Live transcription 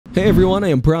Hey everyone, I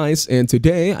am Bryce, and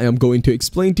today I am going to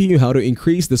explain to you how to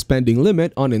increase the spending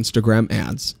limit on Instagram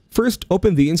ads. First,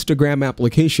 open the Instagram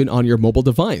application on your mobile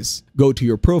device. Go to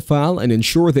your profile and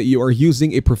ensure that you are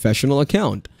using a professional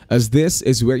account, as this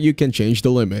is where you can change the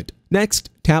limit. Next,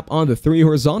 tap on the three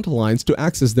horizontal lines to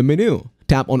access the menu.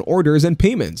 Tap on Orders and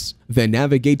Payments, then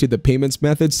navigate to the Payments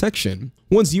Method section.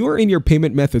 Once you are in your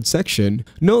Payment Method section,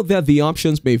 note that the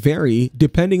options may vary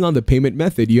depending on the payment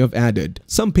method you have added.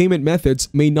 Some payment methods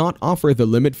may not offer the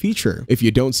limit feature. If you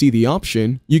don't see the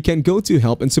option, you can go to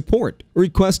Help and Support.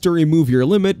 Request to remove your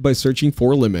limit by searching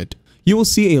for Limit. You will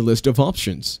see a list of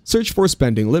options. Search for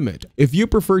Spending Limit. If you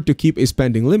prefer to keep a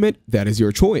spending limit, that is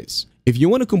your choice. If you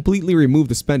want to completely remove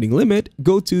the spending limit,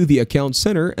 go to the Account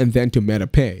Center and then to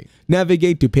MetaPay.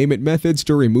 Navigate to Payment Methods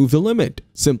to remove the limit.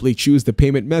 Simply choose the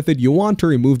payment method you want to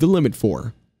remove the limit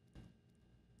for.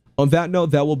 On that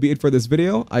note, that will be it for this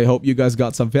video. I hope you guys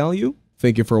got some value.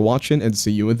 Thank you for watching and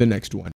see you in the next one.